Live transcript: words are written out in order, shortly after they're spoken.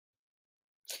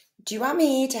Do you want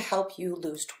me to help you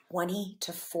lose 20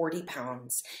 to 40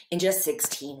 pounds in just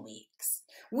 16 weeks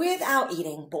without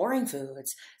eating boring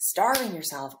foods, starving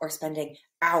yourself, or spending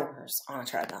hours on a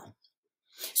treadmill?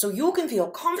 So you can feel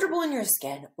comfortable in your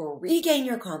skin or regain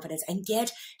your confidence and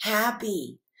get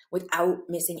happy without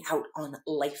missing out on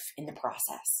life in the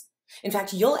process. In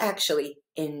fact, you'll actually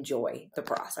enjoy the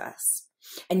process.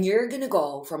 And you're going to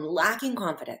go from lacking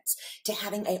confidence to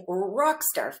having a rock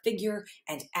star figure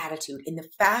and attitude in the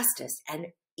fastest and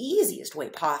easiest way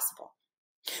possible.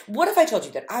 What if I told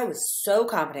you that I was so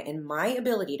confident in my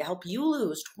ability to help you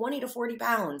lose 20 to 40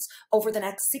 pounds over the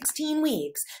next 16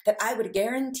 weeks that I would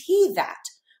guarantee that,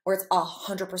 or it's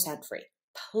 100% free.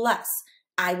 Plus,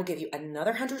 I will give you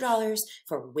another $100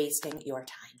 for wasting your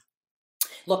time.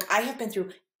 Look, I have been through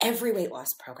every weight loss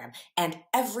program and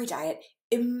every diet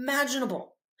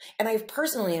imaginable. And I've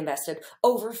personally invested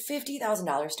over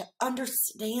 $50,000 to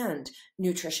understand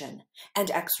nutrition and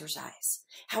exercise,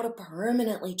 how to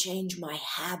permanently change my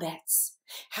habits,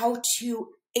 how to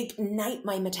ignite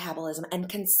my metabolism and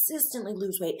consistently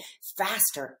lose weight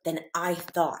faster than I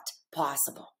thought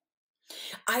possible.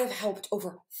 I have helped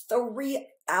over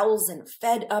 3,000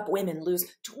 fed up women lose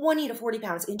 20 to 40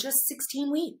 pounds in just 16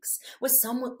 weeks, with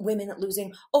some women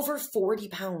losing over 40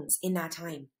 pounds in that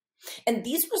time. And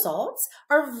these results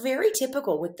are very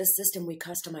typical with the system we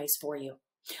customize for you.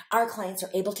 Our clients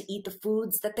are able to eat the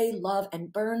foods that they love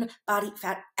and burn body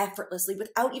fat effortlessly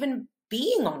without even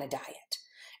being on a diet.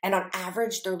 And on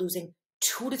average, they're losing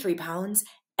 2 to 3 pounds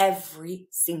every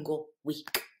single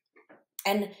week.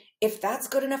 And if that's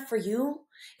good enough for you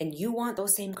and you want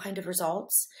those same kind of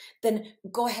results, then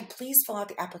go ahead, please fill out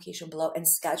the application below and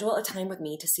schedule a time with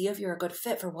me to see if you're a good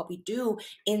fit for what we do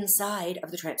inside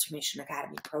of the Transformation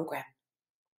Academy program.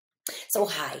 So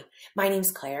hi, my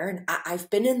name's Claire, and I've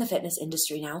been in the fitness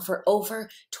industry now for over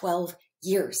 12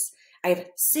 years. I have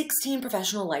 16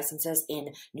 professional licenses in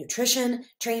nutrition,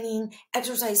 training,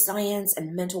 exercise science,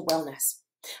 and mental wellness.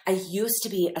 I used to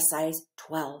be a size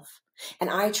 12,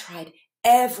 and I tried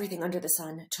everything under the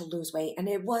sun to lose weight. And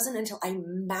it wasn't until I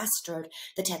mastered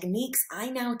the techniques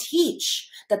I now teach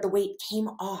that the weight came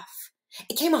off.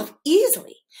 It came off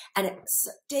easily and it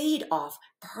stayed off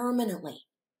permanently.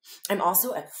 I'm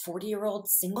also a 40-year-old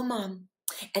single mom,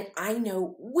 and I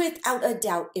know without a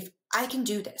doubt, if I can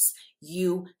do this,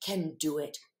 you can do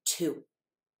it too.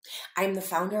 I'm the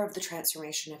founder of the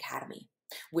Transformation Academy,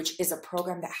 which is a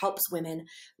program that helps women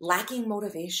lacking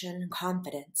motivation and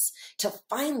confidence to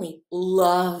finally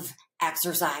love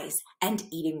exercise and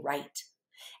eating right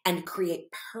and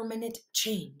create permanent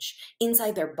change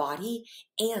inside their body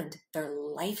and their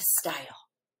lifestyle.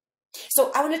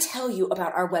 So I want to tell you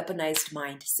about our weaponized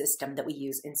mind system that we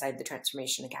use inside the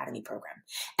Transformation Academy program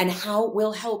and how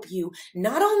we'll help you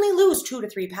not only lose 2 to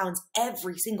 3 pounds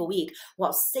every single week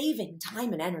while saving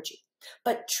time and energy,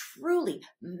 but truly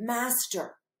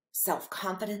master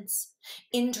self-confidence,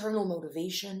 internal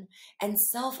motivation, and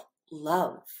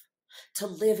self-love to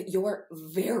live your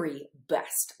very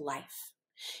best life.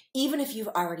 Even if you've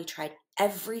already tried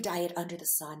every diet under the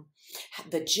sun,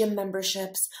 the gym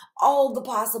memberships, all the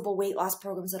possible weight loss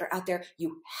programs that are out there,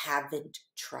 you haven't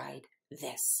tried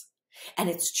this. And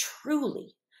it's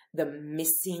truly the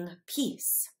missing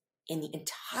piece in the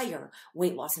entire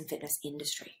weight loss and fitness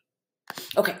industry.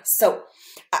 Okay, so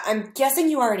I'm guessing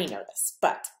you already know this,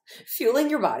 but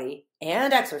fueling your body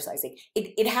and exercising,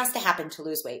 it has to happen to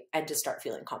lose weight and to start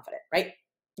feeling confident, right?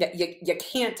 You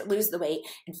can't lose the weight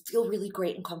and feel really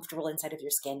great and comfortable inside of your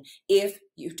skin if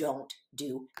you don't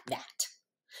do that.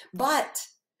 But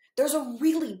there's a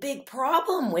really big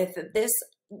problem with this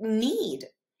need.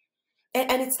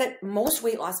 And it's that most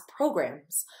weight loss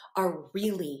programs are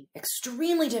really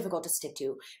extremely difficult to stick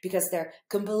to because they're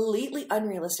completely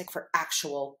unrealistic for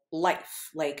actual life,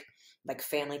 like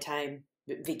family time,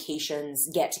 vacations,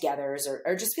 get-togethers,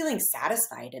 or just feeling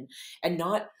satisfied and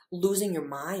not losing your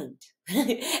mind.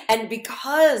 And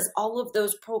because all of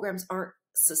those programs aren't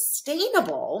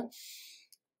sustainable,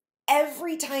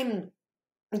 every time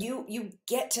you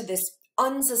get to this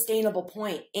unsustainable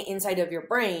point inside of your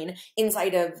brain,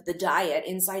 inside of the diet,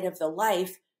 inside of the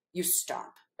life, you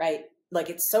stop, right? Like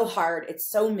it's so hard, it's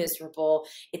so miserable,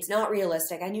 it's not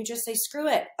realistic, and you just say, screw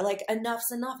it, like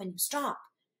enough's enough, and you stop.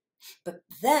 But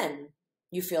then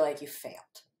you feel like you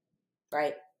failed,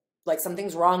 right? Like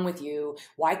something's wrong with you.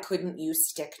 Why couldn't you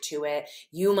stick to it?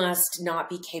 You must not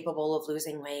be capable of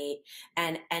losing weight.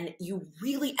 And you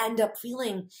really end up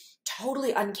feeling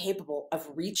totally incapable of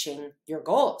reaching your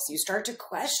goals. You start to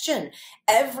question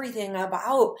everything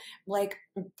about, like,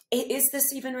 is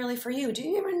this even really for you? Do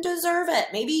you even deserve it?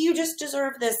 Maybe you just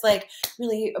deserve this like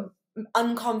really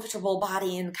uncomfortable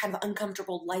body and kind of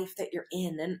uncomfortable life that you're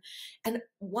in. And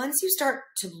once you start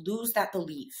to lose that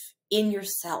belief in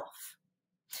yourself,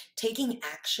 taking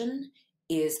action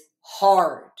is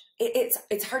hard.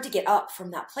 It's hard to get up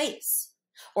from that place,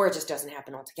 or it just doesn't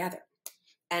happen altogether.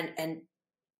 And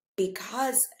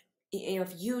because,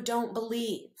 if you don't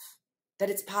believe that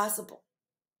it's possible,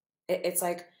 it's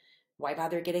like, why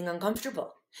bother getting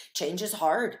uncomfortable? Change is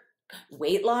hard.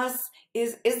 Weight loss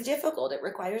is difficult. It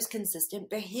requires consistent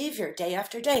behavior day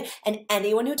after day. And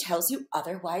anyone who tells you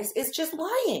otherwise is just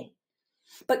lying.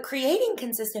 But creating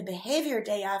consistent behavior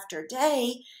day after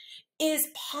day is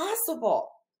possible,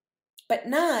 but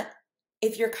not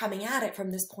if you're coming at it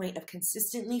from this point of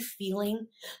consistently feeling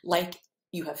like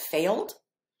you have failed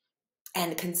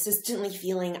and consistently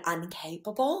feeling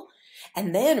incapable,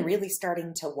 and then really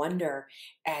starting to wonder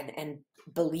and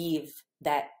believe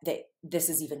that this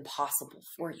is even possible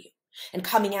for you. And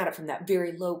coming at it from that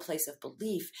very low place of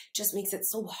belief just makes it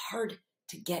so hard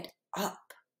to get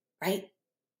up, right?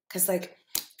 Because if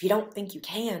you don't think you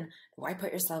can, why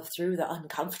put yourself through the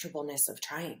uncomfortableness of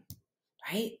trying,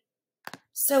 right?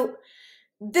 So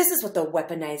this is what the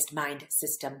weaponized mind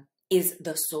system is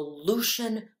the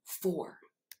solution for.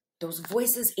 Those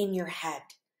voices in your head.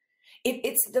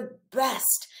 It's the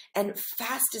best and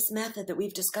fastest method that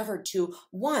we've discovered to,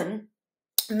 one,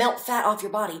 melt fat off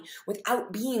your body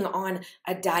without being on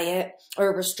a diet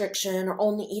or a restriction or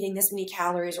only eating this many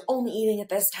calories or only eating at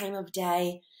this time of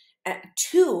day.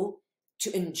 Two,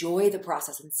 to enjoy the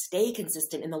process and stay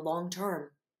consistent in the long term.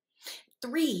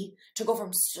 Three, to go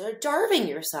from starving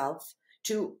yourself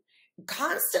to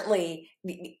constantly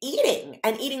eating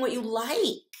and eating what you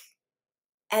like.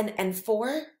 And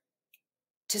four,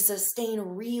 to sustain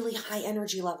really high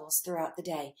energy levels throughout the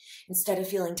day instead of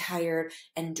feeling tired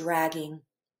and dragging.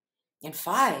 And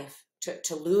five,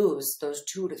 to lose those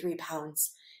 2 to 3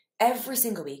 pounds every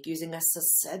single week using a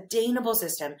sustainable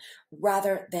system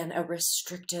rather than a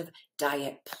restrictive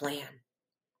diet plan.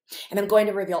 And I'm going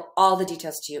to reveal all the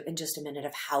details to you in just a minute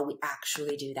of how we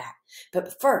actually do that.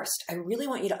 But first, I really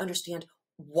want you to understand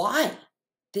why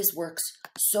this works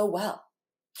so well.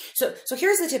 So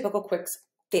here's the typical quick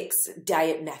fix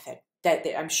diet method that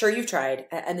I'm sure you've tried,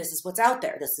 and this is what's out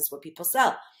there. This is what people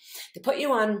sell. They put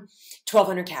you on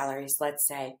 1,200 calories, let's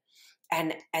say,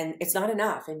 and it's not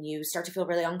enough, and you start to feel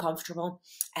really uncomfortable,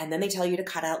 and then they tell you to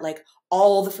cut out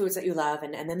all the foods that you love,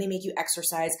 and then they make you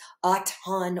exercise a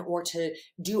ton or to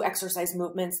do exercise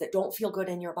movements that don't feel good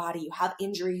in your body. You have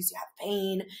injuries, you have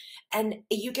pain, and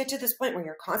you get to this point where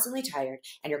you're constantly tired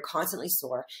and you're constantly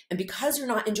sore, and because you're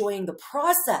not enjoying the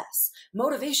process,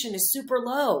 motivation is super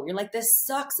low. You're like, this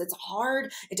sucks, it's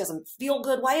hard, it doesn't feel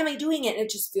good, why am I doing it? And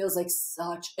it just feels like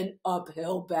such an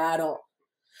uphill battle.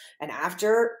 And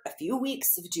after a few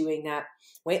weeks of doing that,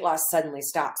 weight loss suddenly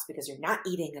stops because you're not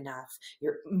eating enough.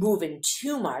 You're moving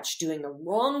too much, doing the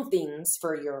wrong things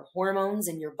for your hormones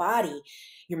and your body.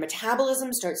 Your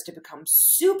metabolism starts to become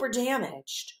super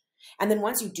damaged. And then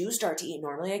once you do start to eat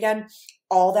normally again,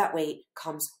 all that weight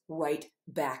comes right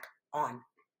back on.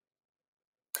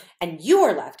 And you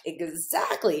are left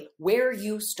exactly where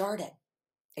you started.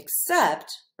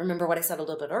 Except, remember what I said a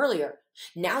little bit earlier,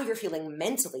 now you're feeling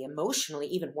mentally, emotionally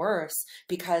even worse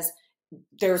because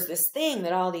there's this thing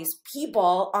that all these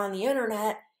people on the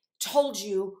internet told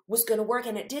you was going to work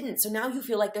and it didn't. So now you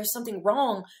feel like there's something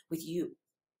wrong with you.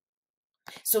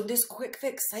 So this quick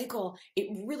fix cycle, it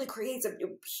really creates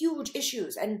huge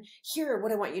issues. And here,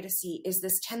 what I want you to see is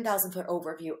this 10,000-foot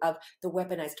overview of the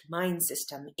weaponized mind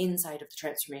system inside of the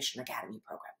Transformation Academy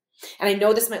program. And I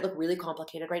know this might look really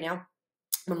complicated right now.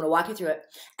 I'm going to walk you through it,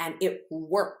 and it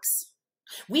works.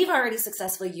 We've already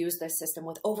successfully used this system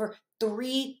with over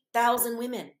 3,000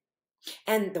 women.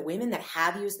 And the women that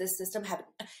have used this system have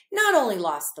not only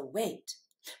lost the weight,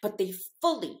 but they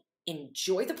fully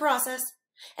enjoy the process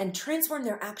and transform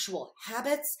their actual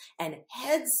habits and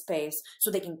headspace so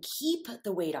they can keep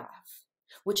the weight off,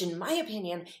 which in my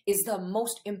opinion is the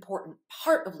most important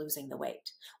part of losing the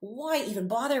weight. Why even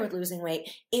bother with losing weight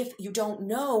if you don't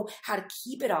know how to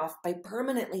keep it off by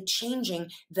permanently changing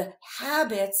the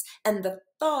habits and the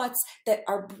thoughts that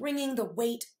are bringing the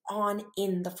weight on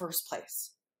in the first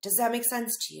place? Does that make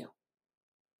sense to you?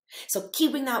 So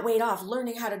keeping that weight off,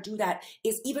 learning how to do that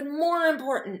is even more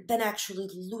important than actually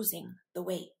losing the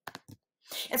weight.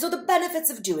 And so the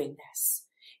benefits of doing this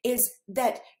is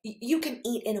that you can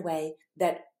eat in a way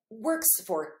that works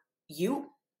for you.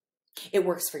 It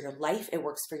works for your life. It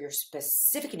works for your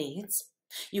specific needs.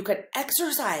 You can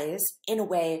exercise in a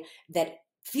way that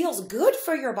feels good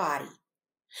for your body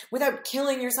without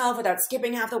killing yourself, without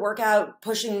skipping half the workout,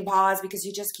 pushing pause because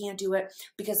you just can't do it,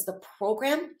 because the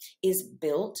program is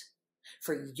built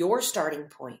for your starting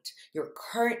point, your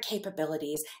current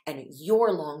capabilities, and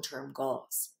your long-term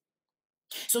goals.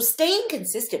 So staying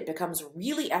consistent becomes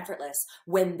really effortless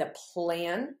when the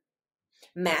plan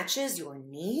matches your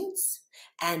needs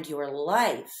and your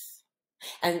life,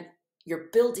 and you're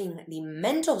building the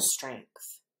mental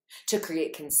strength to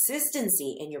create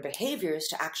consistency in your behaviors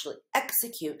to actually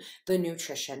execute the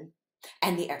nutrition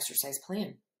and the exercise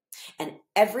plan. And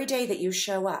every day that you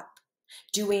show up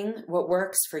doing what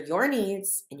works for your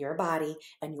needs in your body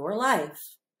and your life,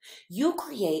 you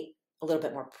create a little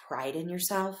bit more pride in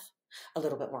yourself, a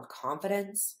little bit more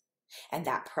confidence, and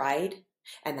that pride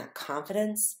and that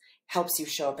confidence helps you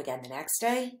show up again the next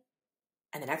day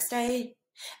and the next day.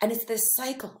 And it's this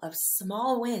cycle of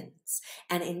small wins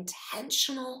and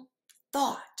intentional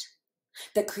thought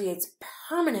that creates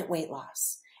permanent weight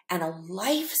loss and a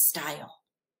lifestyle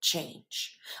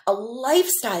change. A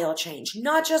lifestyle change,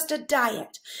 not just a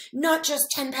diet, not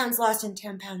just 10 pounds lost and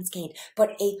 10 pounds gained,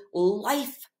 but a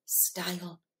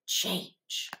lifestyle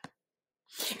change.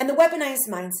 And the Weaponized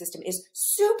Mind System is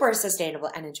super sustainable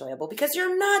and enjoyable because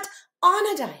you're not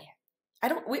on a diet. I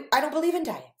don't believe in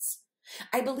diets.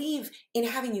 I believe in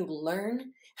having you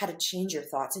learn how to change your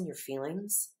thoughts and your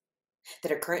feelings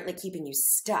that are currently keeping you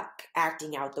stuck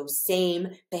acting out those same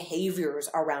behaviors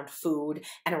around food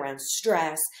and around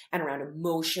stress and around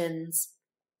emotions,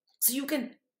 so you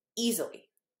can easily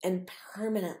and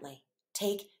permanently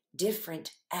take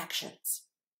different actions.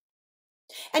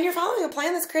 And you're following a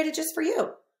plan that's created just for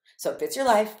you. So it fits your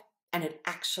life and it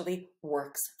actually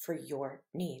works for your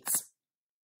needs.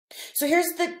 So here's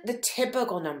the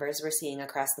typical numbers we're seeing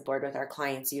across the board with our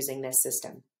clients using this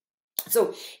system.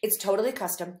 So it's totally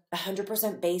custom,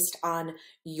 100% based on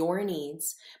your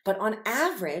needs, but on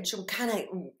average, we'll kind of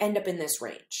end up in this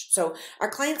range. So our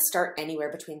clients start anywhere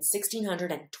between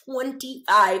 1,600 and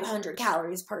 2,500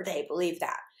 calories per day. Believe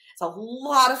that. It's a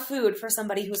lot of food for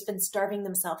somebody who's been starving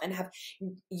themselves and have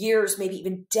years, maybe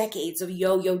even decades of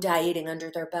yo-yo dieting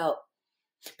under their belt.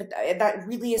 But that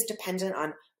really is dependent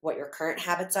on what your current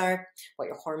habits are, what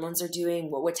your hormones are doing,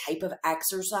 what type of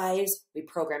exercise we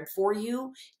program for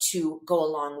you to go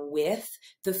along with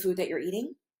the food that you're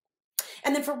eating.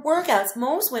 And then for workouts,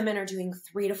 most women are doing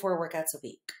 3 to 4 workouts a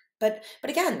week. But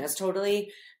again, that's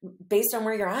totally based on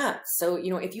where you're at. So,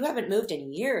 if you haven't moved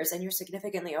in years and you're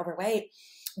significantly overweight,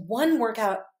 one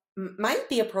workout might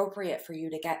be appropriate for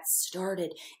you to get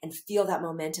started and feel that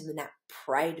momentum and that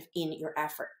pride in your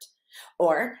effort.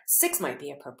 Or 6 might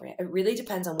be appropriate. It really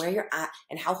depends on where you're at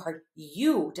and how hard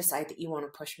you decide that you want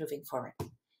to push moving forward.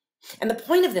 And the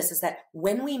point of this is that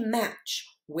when we match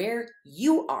where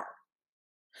you are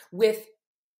with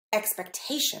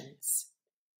expectations,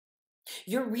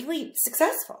 you're really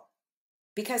successful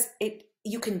because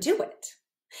you can do it.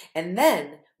 And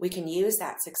then we can use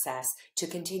that success to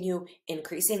continue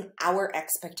increasing our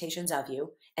expectations of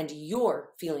you and your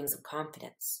feelings of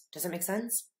confidence. Does that make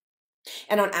sense?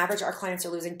 And on average, our clients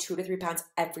are losing 2 to 3 pounds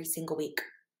every single week.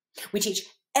 We teach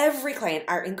every client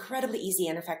our incredibly easy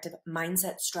and effective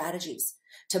mindset strategies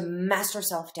to master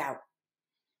self-doubt,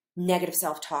 negative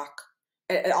self-talk,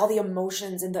 all the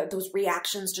emotions and those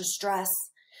reactions to stress.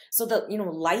 So that,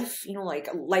 life, like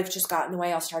life just got in the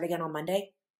way, I'll start again on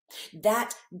Monday.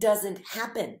 That doesn't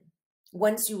happen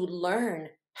once you learn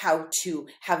how to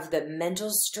have the mental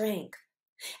strength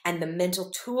and the mental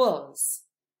tools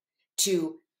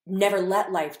to never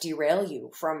let life derail you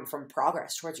from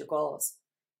progress towards your goals.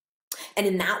 And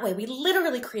in that way, we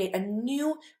literally create a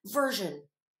new version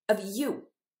of you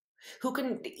who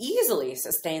can easily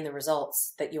sustain the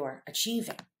results that you're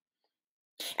achieving.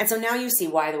 And so now you see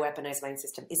why the Weaponized Mind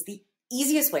System is the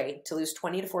easiest way to lose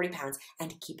 20 to 40 pounds and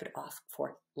to keep it off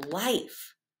for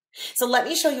life. So let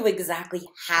me show you exactly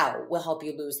how we'll help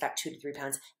you lose that 2 to 3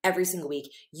 pounds every single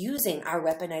week using our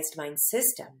Weaponized Mind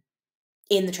System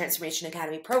in the Transformation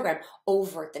Academy program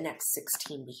over the next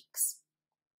 16 weeks.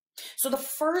 So the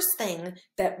first thing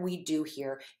that we do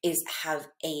here is have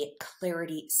a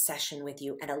clarity session with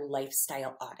you and a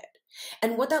lifestyle audit.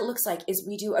 And what that looks like is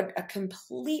we do a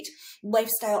complete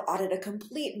lifestyle audit, a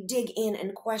complete dig in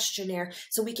and questionnaire,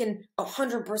 so we can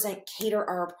 100% cater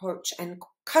our approach and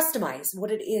customize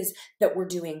what it is that we're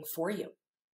doing for you.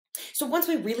 So once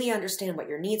we really understand what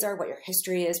your needs are, what your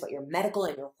history is, what your medical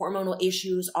and your hormonal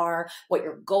issues are, what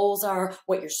your goals are,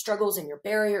 what your struggles and your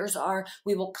barriers are,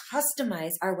 we will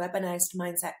customize our Weaponized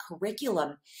Mindset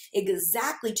curriculum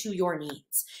exactly to your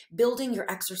needs, building your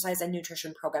exercise and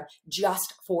nutrition program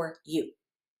just for you.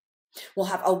 We'll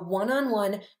have a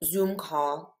one-on-one Zoom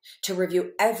call to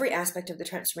review every aspect of the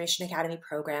Transformation Academy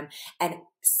program and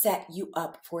set you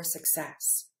up for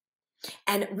success.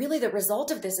 And really the result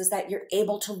of this is that you're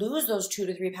able to lose those 2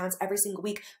 to 3 pounds every single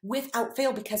week without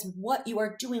fail, because what you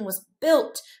are doing was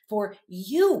built for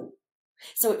you.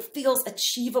 So it feels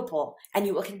achievable, and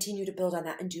you will continue to build on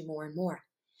that and do more and more.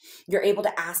 You're able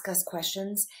to ask us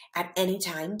questions at any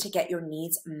time to get your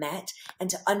needs met and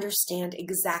to understand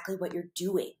exactly what you're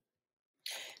doing.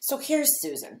 So here's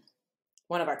Susan,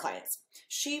 one of our clients.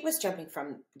 She was jumping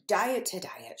from diet to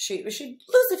diet. She'd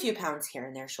lose a few pounds here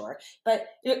and there, sure, but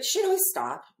she'd always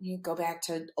stop, go back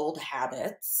to old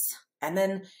habits, and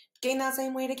then gain that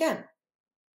same weight again.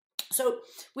 So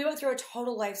we went through a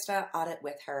total lifestyle audit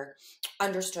with her,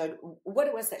 understood what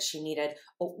it was that she needed,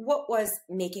 what was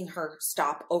making her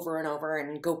stop over and over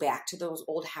and go back to those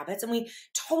old habits. And we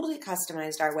totally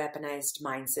customized our weaponized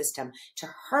mind system to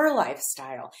her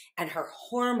lifestyle and her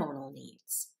hormonal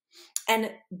needs.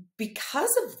 And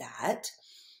because of that,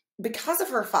 because of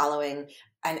her following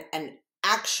an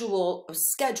actual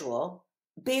schedule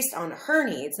based on her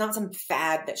needs, not some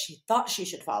fad that she thought she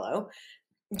should follow,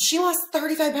 she lost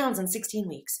 35 pounds in 16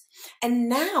 weeks. And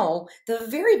now the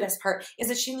very best part is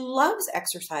that she loves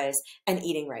exercise and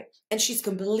eating right. And she's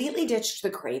completely ditched the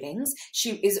cravings.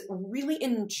 She is really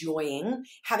enjoying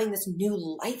having this new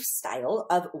lifestyle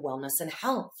of wellness and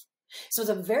health. So it's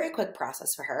a very quick process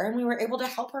for her, and we were able to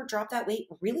help her drop that weight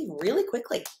really, really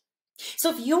quickly.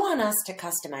 So if you want us to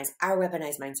customize our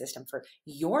weaponized mind system for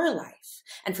your life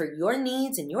and for your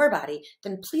needs and your body,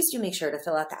 then please do make sure to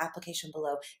fill out the application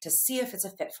below to see if it's a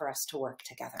fit for us to work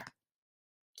together.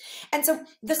 And so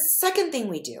the second thing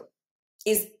we do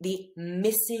is the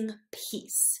missing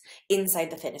piece inside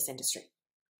the fitness industry.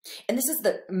 And this is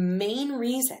the main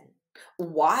reason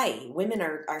why women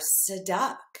are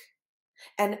stuck.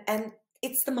 And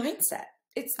it's the mindset.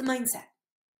 It's the mindset.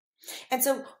 And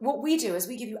so what we do is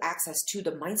we give you access to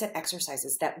the mindset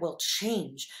exercises that will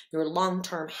change your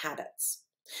long-term habits.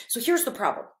 So here's the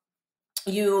problem.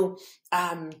 You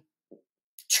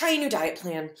try a new diet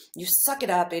plan, you suck it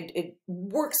up, it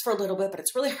works for a little bit, but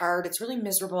it's really hard, it's really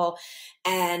miserable,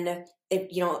 and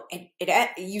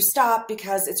you stop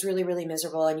because it's really, really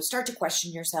miserable, and you start to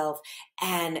question yourself,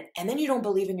 and then you don't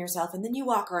believe in yourself, and then you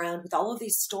walk around with all of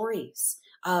these stories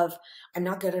of, I'm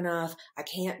not good enough, I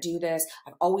can't do this,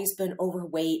 I've always been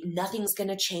overweight, nothing's going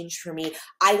to change for me,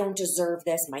 I don't deserve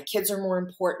this, my kids are more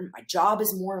important, my job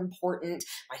is more important,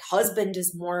 my husband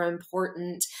is more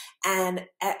important, and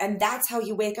that's how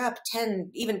you wake up 10,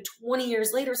 even 20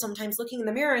 years later, sometimes looking in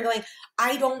the mirror and going,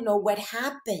 I don't know what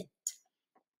happened.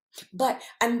 But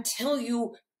until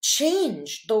you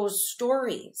change those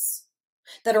stories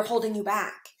that are holding you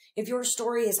back, if your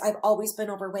story is, I've always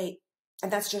been overweight,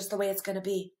 and that's just the way it's going to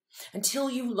be, until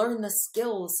you learn the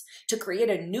skills to create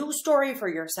a new story for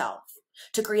yourself,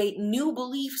 to create new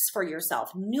beliefs for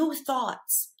yourself, new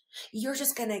thoughts, you're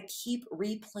just going to keep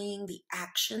replaying the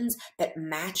actions that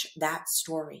match that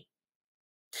story.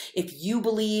 If you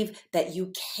believe that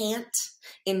you can't,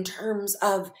 in terms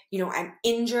of, I'm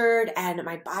injured and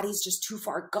my body's just too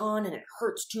far gone and it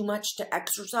hurts too much to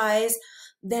exercise,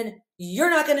 then you're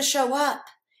not going to show up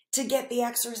to get the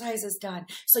exercises done.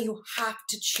 So you have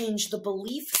to change the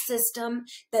belief system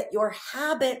that your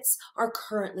habits are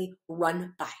currently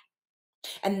run by.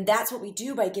 And that's what we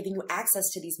do by giving you access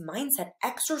to these mindset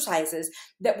exercises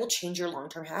that will change your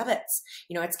long-term habits.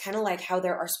 It's kind of like how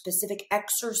there are specific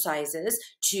exercises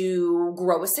to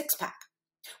grow a six-pack.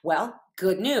 Well,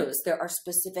 good news, there are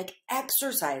specific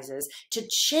exercises to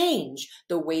change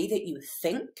the way that you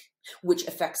think, which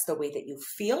affects the way that you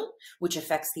feel, which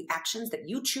affects the actions that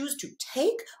you choose to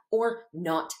take or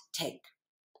not take.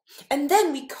 And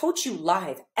then we coach you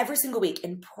live every single week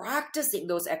in practicing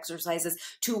those exercises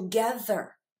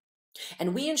together.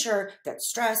 And we ensure that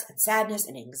stress and sadness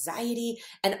and anxiety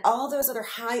and all those other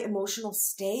high emotional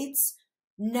states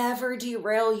never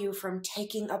derail you from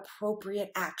taking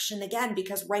appropriate action again,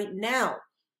 because right now,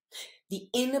 the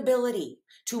inability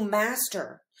to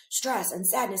master stress and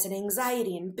sadness and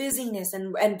anxiety and busyness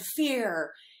and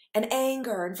fear and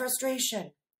anger and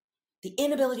frustration, the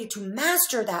inability to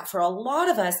master that for a lot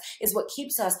of us is what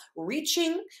keeps us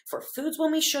reaching for foods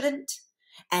when we shouldn't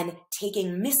and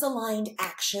taking misaligned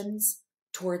actions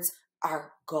towards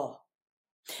our goal.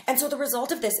 And so the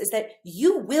result of this is that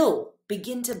you will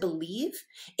begin to believe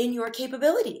in your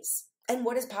capabilities and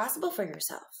what is possible for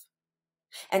yourself.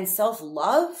 And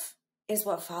self-love is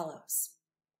what follows.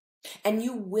 And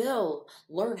you will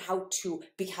learn how to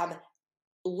become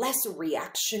less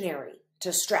reactionary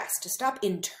to stress, to stop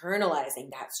internalizing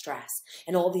that stress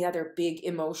and all the other big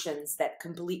emotions that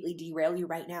completely derail you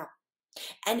right now.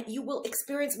 And you will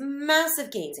experience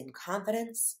massive gains in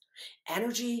confidence,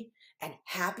 energy, and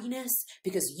happiness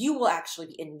because you will actually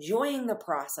be enjoying the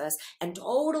process and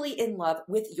totally in love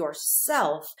with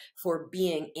yourself for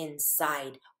being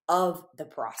inside of the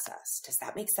process. Does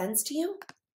that make sense to you?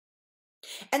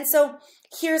 And so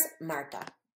here's Marta.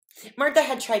 Marta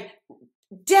had tried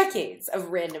decades of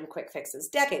random quick fixes,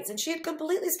 decades, and she had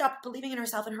completely stopped believing in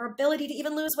herself and her ability to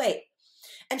even lose weight.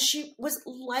 And she was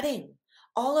letting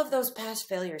all of those past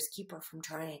failures keep her from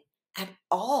trying at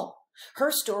all.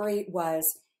 Her story was,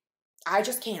 I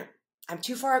just can't. I'm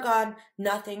too far gone.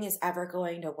 Nothing is ever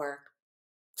going to work.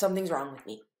 Something's wrong with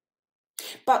me.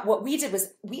 But what we did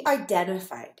was we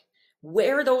identified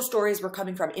where those stories were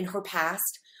coming from in her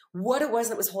past, what it was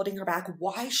that was holding her back,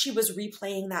 why she was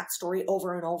replaying that story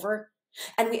over and over.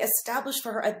 And we established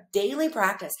for her a daily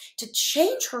practice to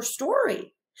change her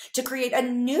story, to create a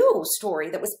new story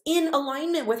that was in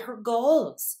alignment with her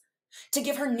goals, to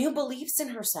give her new beliefs in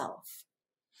herself.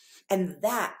 And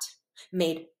that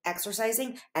made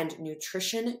exercising and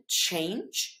nutrition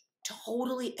change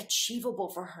totally achievable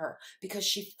for her because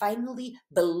she finally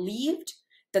believed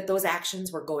that those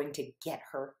actions were going to get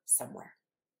her somewhere.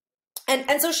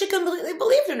 And so she completely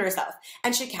believed in herself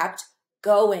and she kept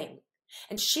going.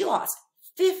 And she lost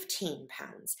 15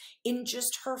 pounds in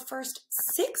just her first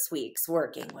 6 weeks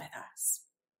working with us.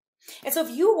 And so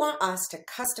if you want us to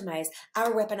customize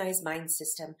our weaponized mind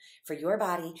system for your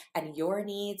body and your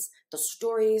needs, the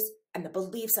stories and the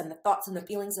beliefs and the thoughts and the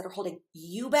feelings that are holding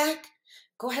you back,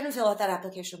 go ahead and fill out that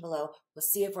application below. We'll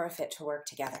see if we're a fit to work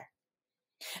together.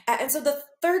 And so the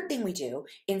third thing we do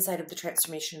inside of the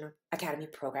Transformation Academy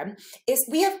program is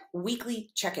we have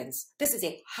weekly check-ins. This is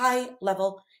a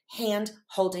high-level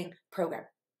hand-holding program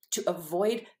to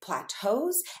avoid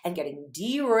plateaus and getting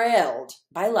derailed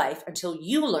by life until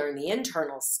you learn the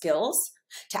internal skills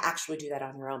to actually do that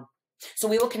on your own. So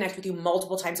we will connect with you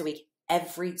multiple times a week,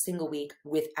 every single week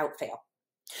without fail.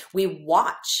 We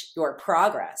watch your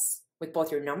progress with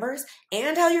both your numbers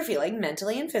and how you're feeling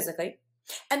mentally and physically.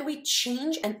 And we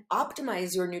change and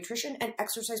optimize your nutrition and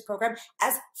exercise program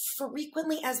as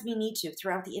frequently as we need to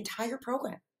throughout the entire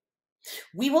program.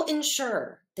 We will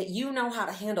ensure that you know how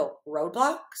to handle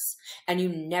roadblocks and you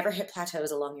never hit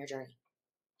plateaus along your journey.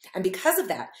 And because of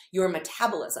that, your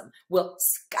metabolism will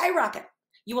skyrocket.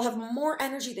 You will have more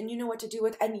energy than you know what to do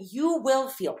with, and you will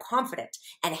feel confident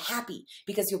and happy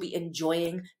because you'll be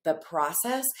enjoying the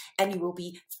process and you will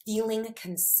be feeling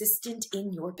consistent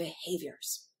in your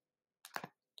behaviors.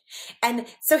 And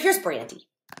so here's Brandy.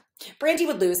 Brandy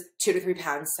would lose 2 to 3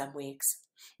 pounds some weeks,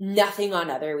 nothing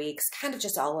on other weeks, kind of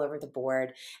just all over the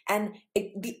board. And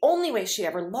the only way she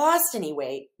ever lost any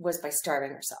weight was by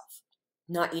starving herself,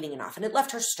 not eating enough. And it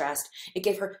left her stressed. It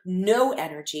gave her no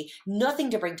energy, nothing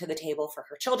to bring to the table for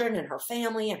her children and her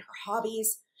family and her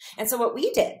hobbies. And so what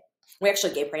we did, we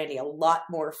actually gave Brandy a lot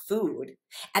more food.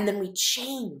 And then we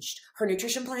changed her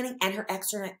nutrition planning and her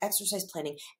exercise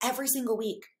planning every single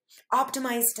week.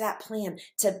 Optimized that plan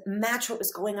to match what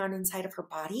was going on inside of her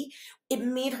body. It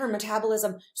made her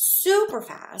metabolism super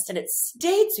fast and it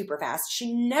stayed super fast.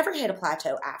 She never hit a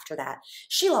plateau after that.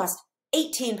 She lost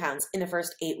 18 pounds in the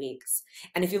first 8 weeks.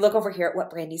 And if you look over here at what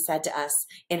Brandy said to us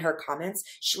in her comments,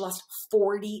 she lost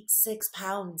 46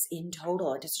 pounds in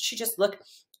total. She just looked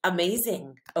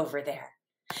amazing over there.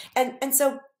 And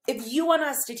so if you want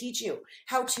us to teach you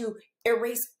how to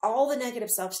erase all the negative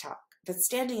self-talk that's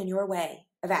standing in your way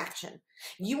of action,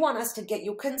 you want us to get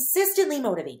you consistently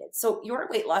motivated so your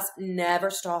weight loss never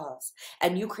stalls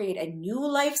and you create a new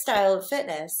lifestyle of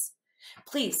fitness,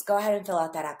 please go ahead and fill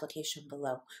out that application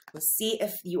below. We'll see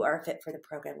if you are fit for the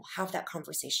program. We'll have that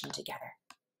conversation together.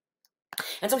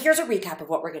 And so here's a recap of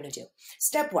what we're going to do.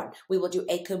 Step 1, we will do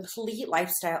a complete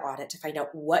lifestyle audit to find out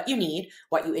what you need,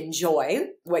 what you enjoy,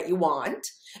 what you want,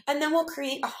 and then we'll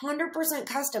create 100%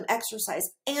 custom exercise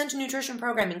and nutrition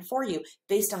programming for you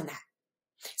based on that.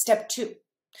 Step 2,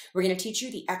 we're going to teach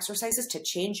you the exercises to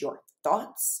change your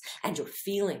thoughts and your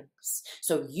feelings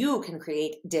so you can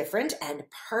create different and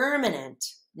permanent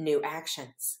new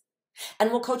actions. And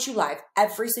we'll coach you live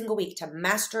every single week to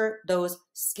master those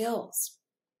skills.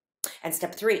 And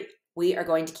step 3, we are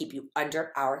going to keep you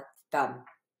under our thumb.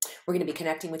 We're going to be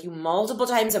connecting with you multiple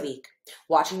times a week,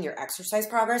 watching your exercise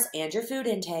progress and your food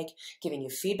intake, giving you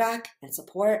feedback and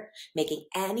support, making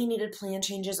any needed plan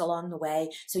changes along the way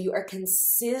so you are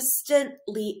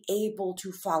consistently able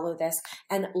to follow this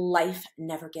and life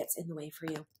never gets in the way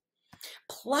for you.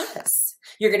 Plus,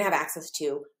 you're going to have access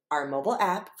to our mobile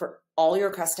app for all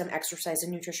your custom exercise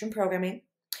and nutrition programming,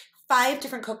 5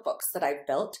 different cookbooks that I've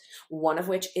built, one of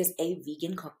which is a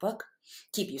vegan cookbook.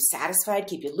 Keep you satisfied,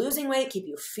 keep you losing weight, keep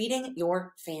you feeding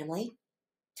your family,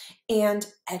 and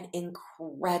an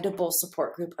incredible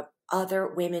support group of other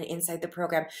women inside the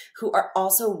program who are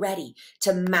also ready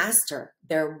to master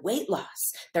their weight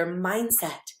loss, their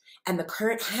mindset, and the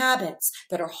current habits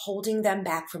that are holding them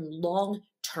back from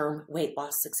long-term weight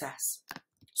loss success.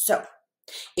 So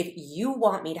if you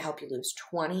want me to help you lose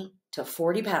 20 to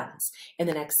 40 pounds in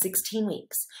the next 16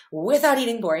 weeks without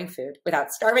eating boring food,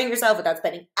 without starving yourself, without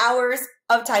spending hours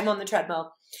of time on the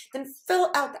treadmill, then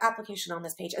fill out the application on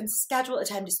this page and schedule a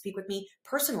time to speak with me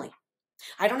personally.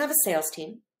 I don't have a sales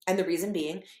team, and the reason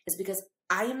being is because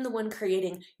I am the one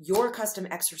creating your custom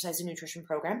exercise and nutrition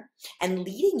program and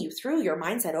leading you through your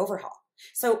mindset overhaul.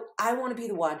 So I want to be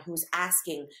the one who's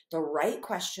asking the right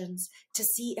questions to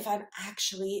see if I'm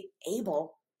actually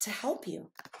able to help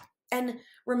you. And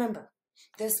remember,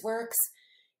 this works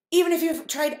even if you've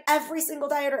tried every single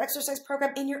diet or exercise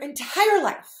program in your entire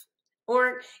life,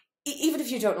 or even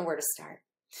if you don't know where to start.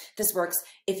 This works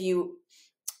if you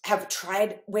have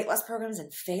tried weight loss programs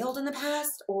and failed in the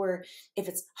past, or if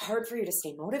it's hard for you to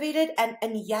stay motivated. And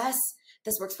yes,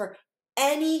 this works for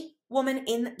any woman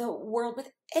in the world with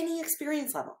any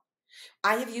experience level.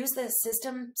 I have used this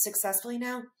system successfully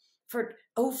now for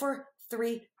over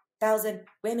 3,000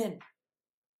 women.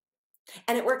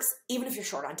 And it works even if you're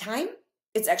short on time.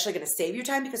 It's actually going to save you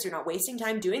time because you're not wasting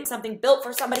time doing something built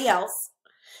for somebody else.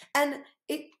 And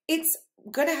it's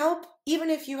going to help even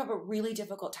if you have a really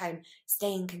difficult time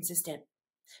staying consistent,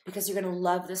 because you're going to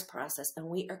love this process, and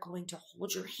we are going to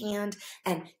hold your hand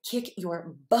and kick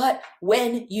your butt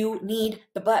when you need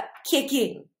the butt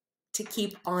kicking to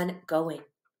keep on going.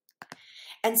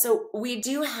 And so we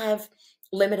do have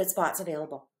limited spots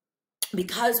available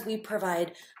because we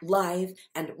provide live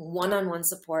and one-on-one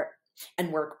support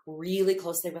and work really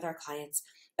closely with our clients.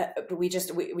 But we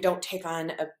don't take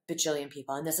on a bajillion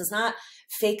people. And this is not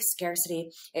fake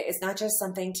scarcity. It's not just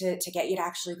something to get you to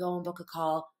actually go and book a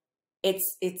call.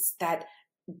 It's that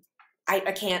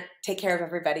I can't take care of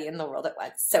everybody in the world at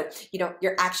once. So,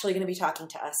 you're actually going to be talking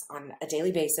to us on a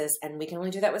daily basis, and we can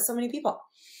only do that with so many people.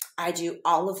 I do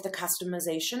all of the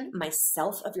customization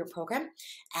myself of your program,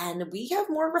 and we have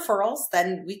more referrals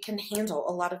than we can handle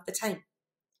a lot of the time.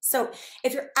 So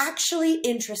if you're actually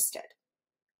interested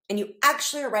and you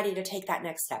actually are ready to take that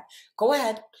next step, go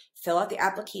ahead, fill out the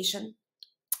application.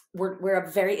 We're a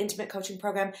very intimate coaching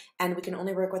program, and we can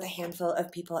only work with a handful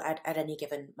of people at any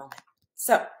given moment.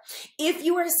 So if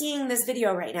you are seeing this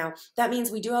video right now, that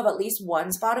means we do have at least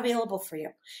one spot available for you.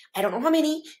 I don't know how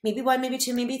many, maybe one, maybe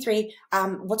two, maybe three.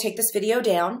 We'll take this video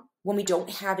down when we don't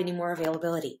have any more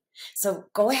availability. So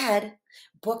go ahead,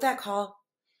 book that call,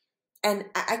 and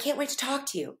I can't wait to talk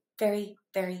to you very,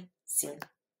 very soon.